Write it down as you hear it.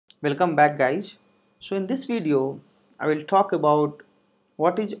Welcome back guys. So in this video I will talk about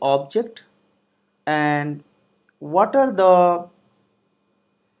what is object and what are the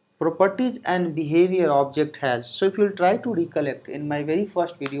properties and behavior object has. So if you will try to recollect, in my very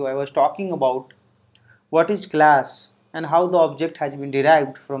first video I was talking about what is class and how the object has been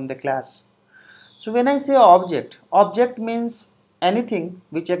derived from the class. So when I say object means anything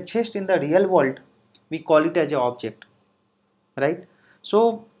which exists in the real world, we call it as an object, right?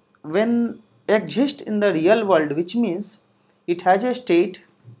 So when exist in the real world, which means it has a state,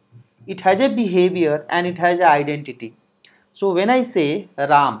 it has a behavior, and it has an identity. So when I say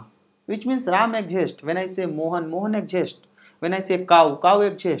Ram, which means Ram exists. When I say Mohan exists. When I say cow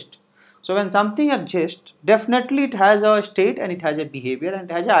exists. So when something exists, definitely it has a state and it has a behavior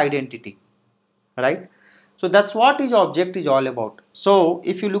and it has an identity, right? So that's what is object is all about. So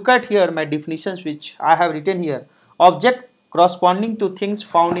if you look at here my definitions which I have written here, object corresponding to things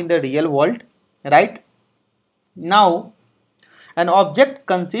found in the real world, right? Now an object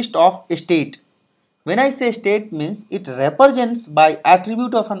consists of a state. When I say state means it represents by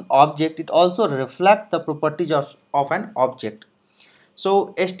attribute of an object, it also reflects the properties of an object.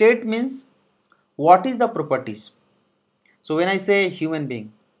 So a state means what is the properties. So when I say human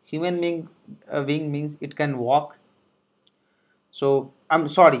being means it can walk. So I'm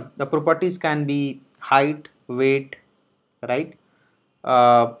sorry, the properties can be height, weight, right?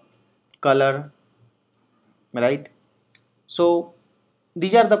 Uh, Color, right? So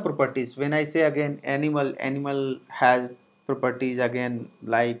these are the properties. When I say again animal has properties again,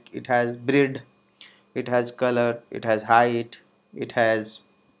 like it has breed, it has color, it has height, it has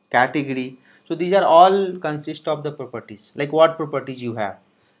category. So these are all consist of the properties. Like what properties you have.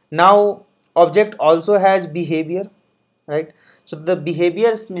 Now object also has behavior, right? So the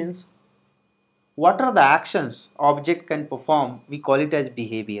behaviors means what are the actions object can perform, we call it as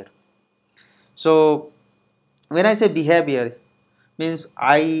behavior. So when I say behavior means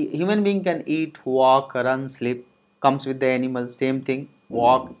human being can eat, walk, run, sleep, comes with the animal, same thing,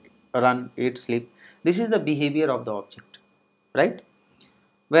 walk, run, eat, sleep. This is the behavior of the object, right?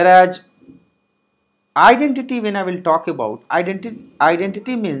 Whereas identity, when I will talk about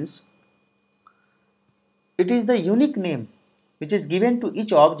identity means it is the unique name which is given to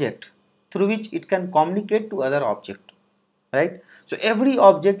each object through which it can communicate to other object, right? So every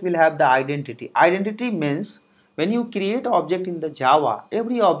object will have the identity means when you create object in the Java,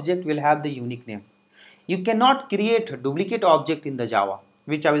 every object will have the unique name. You cannot create a duplicate object in the Java,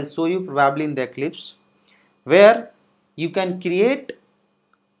 which I will show you probably in the Eclipse, where you can create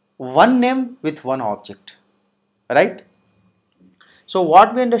one name with one object, right? So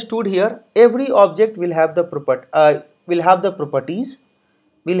what we understood here, every object will have the properties,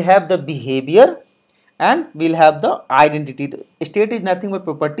 will have the behavior, and will have the identity. The state is nothing but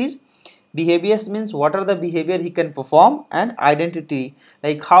properties. Behaviors means what are the behavior he can perform, and identity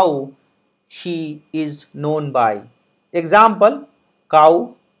like how he is known by. Example: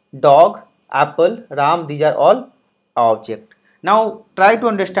 cow, dog, apple, Ram. These are all object. Now try to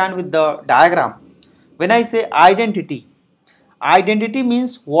understand with the diagram. When I say identity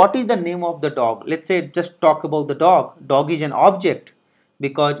means what is the name of the dog. Let's say just talk about the dog. Dog is an object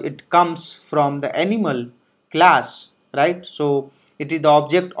because it comes from the animal class, right? So it is the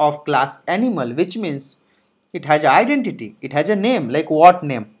object of class animal, which means it has identity, it has a name. Like what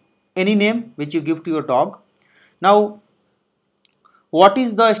name? Any name which you give to your dog. Now what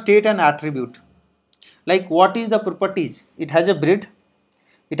is the state and attribute? Like what is the properties? It has a breed,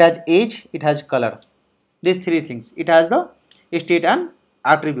 it has age, it has color. These three things. It has the state and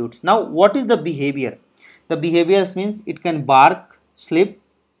attributes. Now what is the behavior? The behaviors means it can bark, sleep,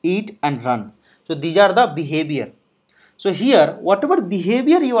 eat, and run. So these are the behavior. So here whatever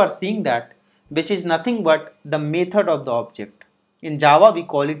behavior you are seeing, that which is nothing but the method of the object. In Java we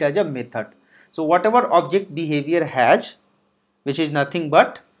call it as a method. So whatever object behavior has, which is nothing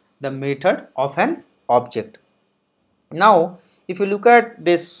but the method of an object. Now if you look at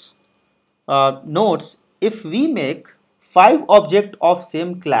this notes, if we make 5 objects of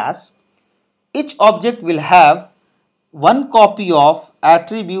same class, each object will have one copy of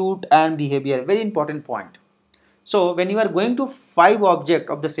attribute and behavior. Very important point. So when you are going to 5 objects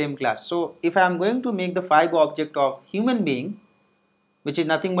of the same class, so if I am going to make the 5 object of human being, which is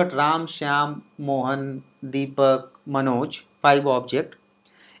nothing but Ram, Shyam, Mohan, Deepak, Manoj, 5 object,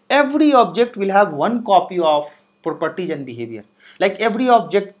 every object will have one copy of properties and behavior. Like every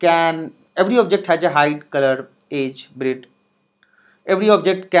object has a height, color, age, breed. Every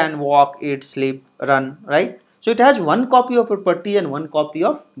object can walk, eat, sleep, run, right? So it has one copy of property and one copy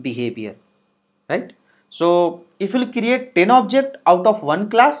of behavior, right? So if you create 10 objects out of one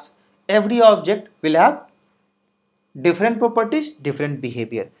class, every object will have different properties, different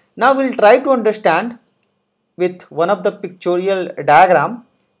behavior. Now we'll try to understand with one of the pictorial diagram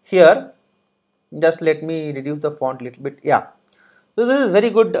here. Just let me reduce the font a little bit. Yeah. So this is very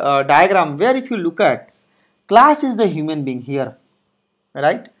good diagram where if you look at class is the human being here,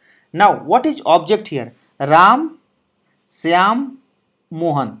 right? Now what is object here? Ram, Syam,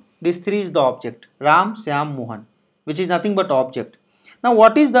 Mohan. These three is the object. Ram, Syam, Mohan, which is nothing but object. Now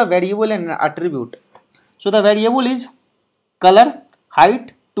what is the variable and attribute? So the variable is color,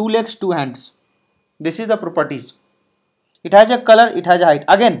 height, 2 legs, 2 hands. This is the properties. It has a color, it has a height.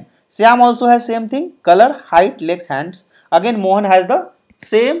 Again, Syam also has same thing, color, height, legs, hands. Again, Mohan has the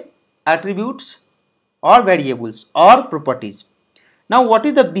same attributes or variables or properties. Now, what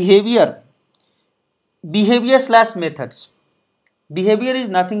is the behavior? Behavior slash methods. Behavior is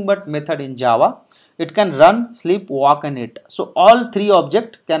nothing but method in Java. It can run, sleep, walk and eat. So, all three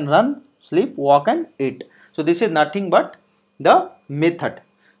objects can run, sleep, walk and eat. So, this is nothing but the method.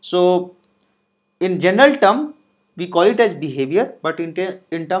 So, in general term, we call it as behavior, but in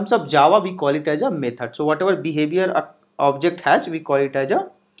terms of Java, we call it as a method. So, whatever behavior a object has, we call it as a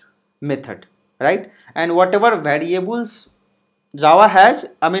method, right? And whatever variables Java has,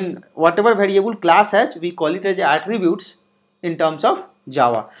 whatever variable class has, we call it as attributes in terms of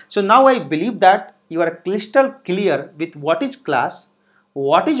Java. So now I believe that you are crystal clear with what is class,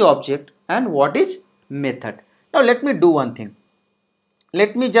 what is object and what is method. Now let me do one thing.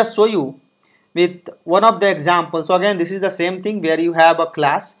 Let me just show you with one of the examples. So again, this is the same thing where you have a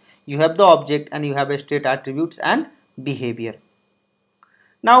class, you have the object and you have a state, attributes and behavior.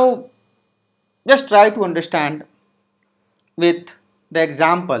 Now just try to understand with the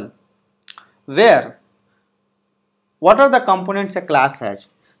example where what are the components a class has.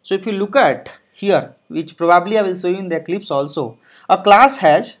 So if you look at here, which probably I will show you in the Eclipse also, a class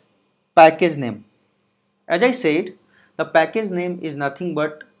has package name. As I said, the package name is nothing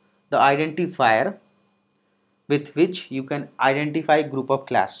but the identifier with which you can identify group of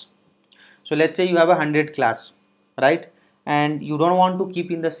class. So let's say you have 100 class, right? And you don't want to keep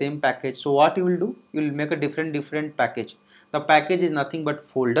in the same package. So what you will do? You will make a different package. The package is nothing but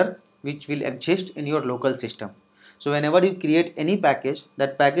folder which will exist in your local system. So whenever you create any package,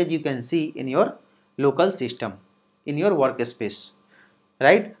 that package you can see in your local system, in your workspace,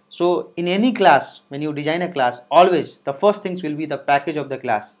 right? So in any class, when you design a class, always the first things will be the package of the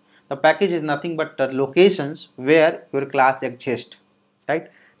class. The package is nothing but the locations where your class exists, right?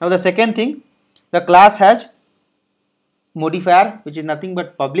 Now the second thing, the class has modifier which is nothing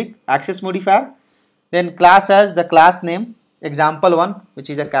but public access modifier. Then class has the class name, example 1, which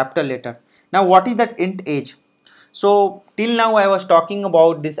is a capital letter. Now what is that int age? So till now I was talking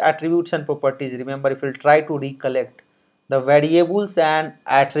about these attributes and properties. Remember, if you try to recollect the variables and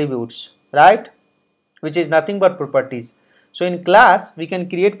attributes, right, which is nothing but properties. So in class we can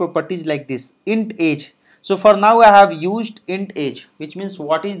create properties like this, int age. So for now I have used int age, which means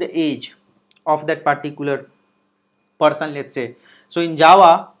what is the age of that particular person, let's say. So in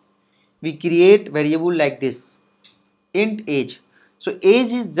Java we create variable like this, int age. So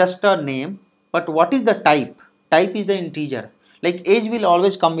age is just a name, but what is the type? Type is the integer. Like age will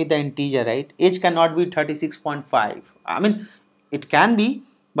always come with the integer, right? Age cannot be 36.5. It can be,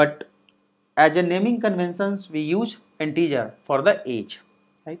 but as a naming conventions we use integer for the age,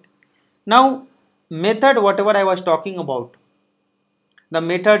 right? Now method, whatever I was talking about, the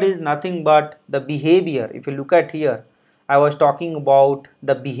method is nothing but the behavior. If you look at here, I was talking about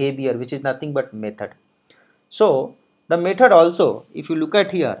the behavior, which is nothing but method. So the method also, if you look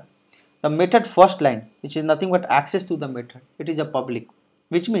at here, the method first line, which is nothing but access to the method, it is a public,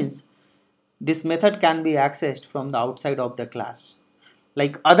 which means this method can be accessed from the outside of the class.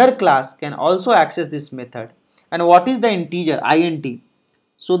 Like other class can also access this method. And what is the integer? Int.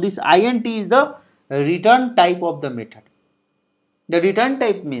 So this int is the return type of the method. The return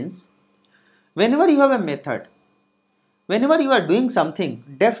type means whenever you have a method, whenever you are doing something,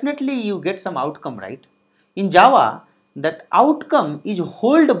 definitely you get some outcome, right? In Java, that outcome is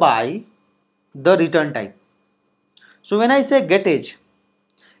held by the return type. So when I say get age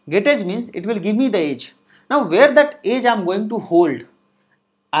means it will give me the age. Now where that age I am going to hold?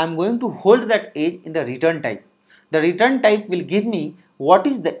 I am going to hold that age in the return type. The return type will give me what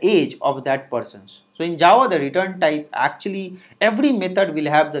is the age of that person. So in Java, the return type, actually every method will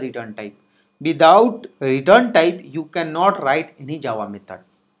have the return type. Without return type, you cannot write any Java method,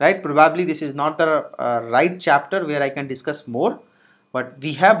 right? Probably this is not the right chapter where I can discuss more, but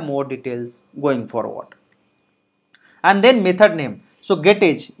we have more details going forward. And then method name. So get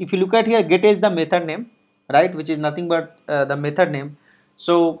age, if you look at here, get age the method name. right, which is nothing but the method name.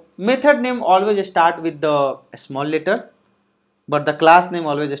 So method name always start with the small letter, but the class name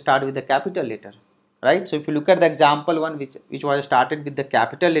always start with the capital letter, right? So if you look at the example one, which was started with the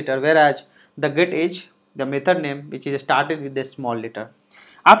capital letter, whereas the get age, the method name, which is started with the small letter.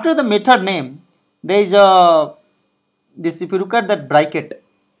 After the method name, there is a this, if you look at that bracket,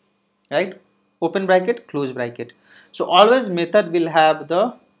 right, open bracket, close bracket. So always method will have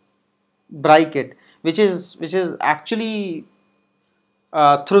the bracket, which is actually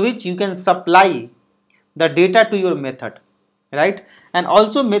through which you can supply the data to your method, right? And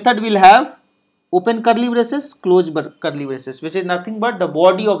also method will have open curly braces, close curly braces, which is nothing but the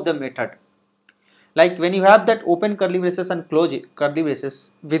body of the method. Like when you have that open curly braces and close curly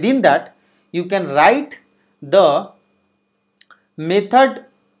braces, within that you can write the method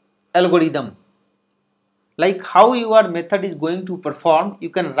algorithm, like how your method is going to perform. You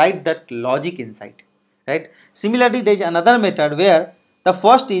can write that logic inside, right? Similarly, there is another method where the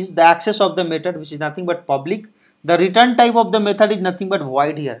first is the access of the method, which is nothing but public. The return type of the method is nothing but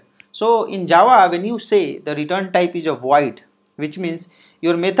void here. So in Java, when you say the return type is a void, which means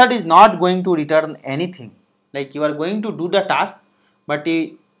your method is not going to return anything. Like you are going to do the task, but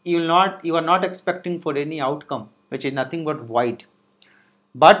you are not expecting for any outcome, which is nothing but void.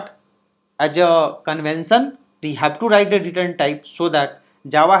 But as a convention, we have to write a return type, so that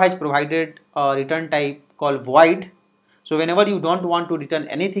Java has provided a return type called void. So whenever you don't want to return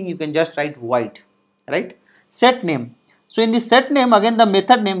anything, you can just write void, right? Set name. So in the set name, again the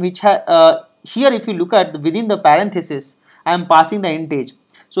method name, which here if you look at within the parenthesis, I am passing the int age.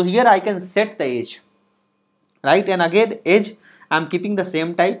 So here I can set the age, right? And again age, I am keeping the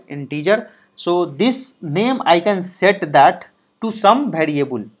same type, integer. So this name I can set that to some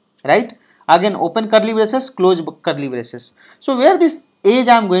variable, right? Again open curly braces, close curly braces. So where this age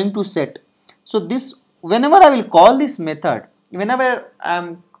I am going to set. So this, whenever I will call this method, whenever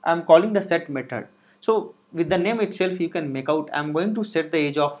I'm calling the set method, so with the name itself you can make out I'm going to set the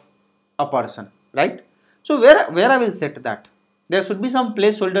age of a person, right? So where I will set that, there should be some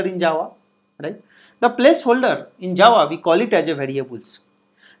placeholder in Java, right? The placeholder in Java, we call it as a variables.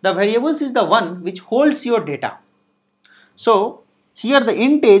 The variables is the one which holds your data. So here the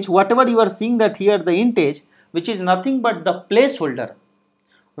int age, whatever you are seeing that here the int age, which is nothing but the placeholder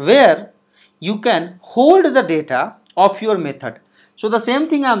where you can hold the data of your method. So the same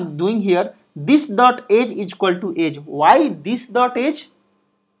thing I am doing here. This dot age is equal to age. Why this dot age,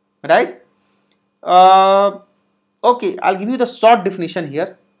 right? Okay, I'll give you the short definition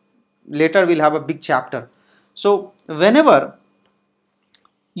here. Later we'll have a big chapter. So whenever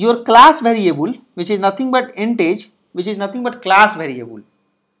your class variable, which is nothing but int age, which is nothing but class variable,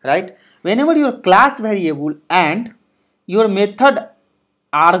 right? Whenever your class variable and your method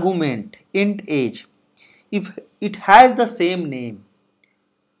argument int age, if it has the same name,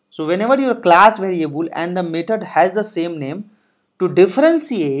 so whenever your class variable and the method has the same name, to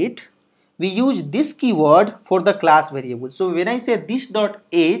differentiate we use this keyword for the class variable. So when I say this dot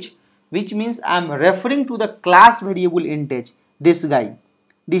age, which means I am referring to the class variable int age, this guy,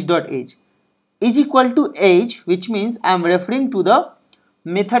 this dot age is equal to age, which means I am referring to the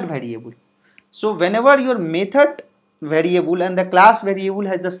method variable. So whenever your method variable and the class variable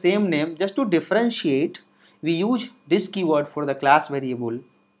has the same name, just to differentiate we use this keyword for the class variable,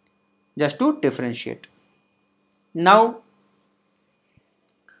 just to differentiate. Now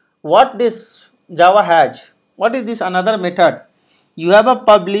what this Java has, what is this another method? You have a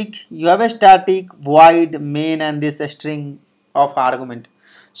public, you have a static, void, main, and this string of argument.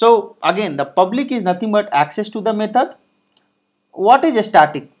 So again the public is nothing but access to the method. What is a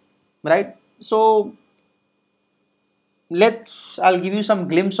static, right? So I'll give you some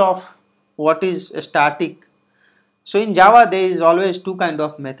glimpse of what is a static. So in Java there is always two kind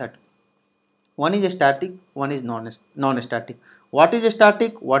of method. One is a static, one is non-static. What is a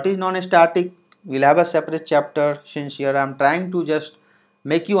static, what is non-static, we'll have a separate chapter. Since here I'm trying to just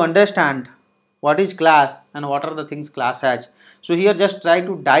make you understand what is class and what are the things class has. So here just try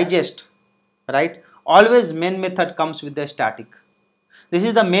to digest, right? Always main method comes with the static. This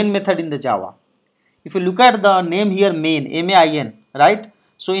is the main method in the Java. If you look at the name here, main, M-A-I-N, right?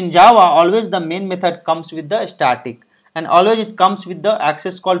 So in Java always the main method comes with the static, and always it comes with the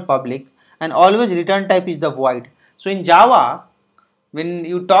access called public, and always return type is the void. So in Java, when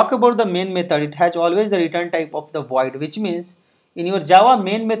you talk about the main method, it has always the return type of the void, which means in your Java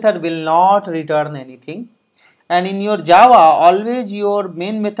main method will not return anything, and in your Java always your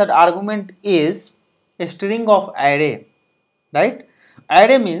main method argument is a string of array, right?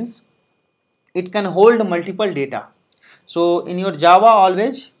 Array means it can hold multiple data. So in your Java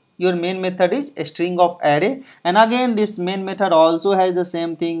always your main method is a string of array, and again this main method also has the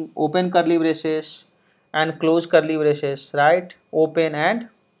same thing, open curly braces and close curly braces, right? Open and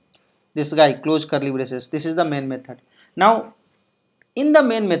this guy close curly braces. This is the main method. Now in the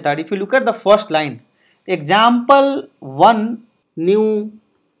main method, if you look at the first line, example 1 new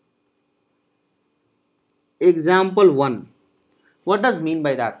example 1, what does mean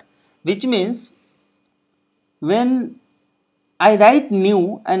by that? Which means when I write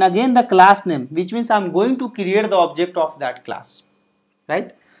new and again the class name, which means I'm going to create the object of that class,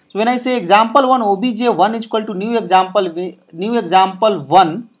 right? So when I say example 1 obj1 is equal to new example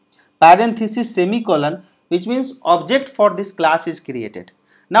 1 parenthesis semicolon, which means object for this class is created.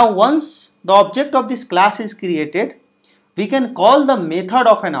 Now once the object of this class is created, we can call the method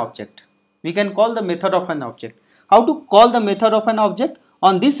of an object. We can call the method of an object. How to call the method of an object?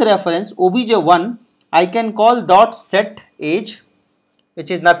 On this reference obj1, I can call dot set age, which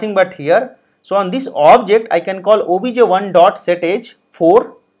is nothing but here. So on this object I can call obj1 dot set age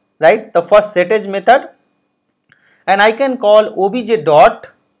 4, right, the first set age method, and I can call obj dot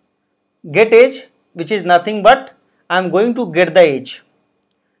get age, which is nothing but I am going to get the age.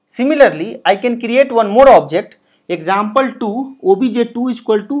 Similarly, I can create one more object, example2 obj2 is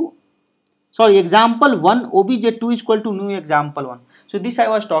equal to example 1 obj2 is equal to new example 1. So this I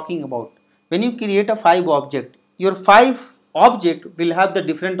was talking about. When you create a 5 object, your 5 object will have the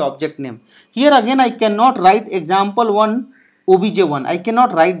different object name. Here again I cannot write example 1 obj1. I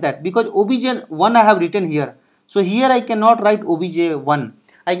cannot write that because obj1 I have written here. So here I cannot write obj1.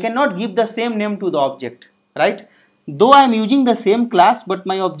 I cannot give the same name to the object, right? Though I am using the same class, but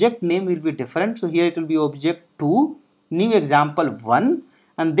my object name will be different. So here it will be object 2 new example 1,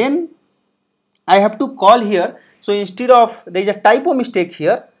 and then I have to call here. So instead of, there is a typo mistake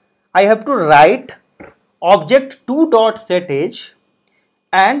here, I have to write object 2 dot set age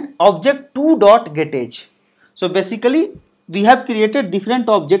and object 2 dot get age. So basically we have created different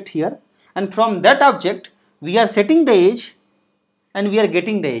object here, and from that object we are setting the age and we are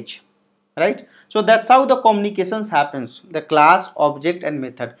getting the age, right? So that's how the communications happens, the class, object and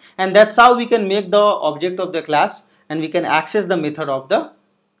method, and that's how we can make the object of the class and we can access the method of the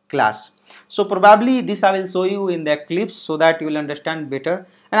class. So probably this I will show you in the Eclipse so that you will understand better,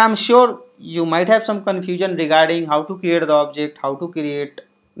 and I'm sure you might have some confusion regarding how to create the object, how to create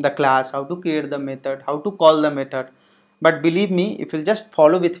the class, how to create the method, how to call the method. But believe me, if you'll just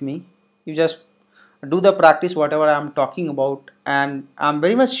follow with me, you just do the practice whatever I'm talking about, and I'm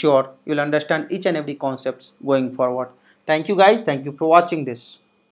very much sure you'll understand each and every concepts going forward. Thank you guys, thank you for watching this.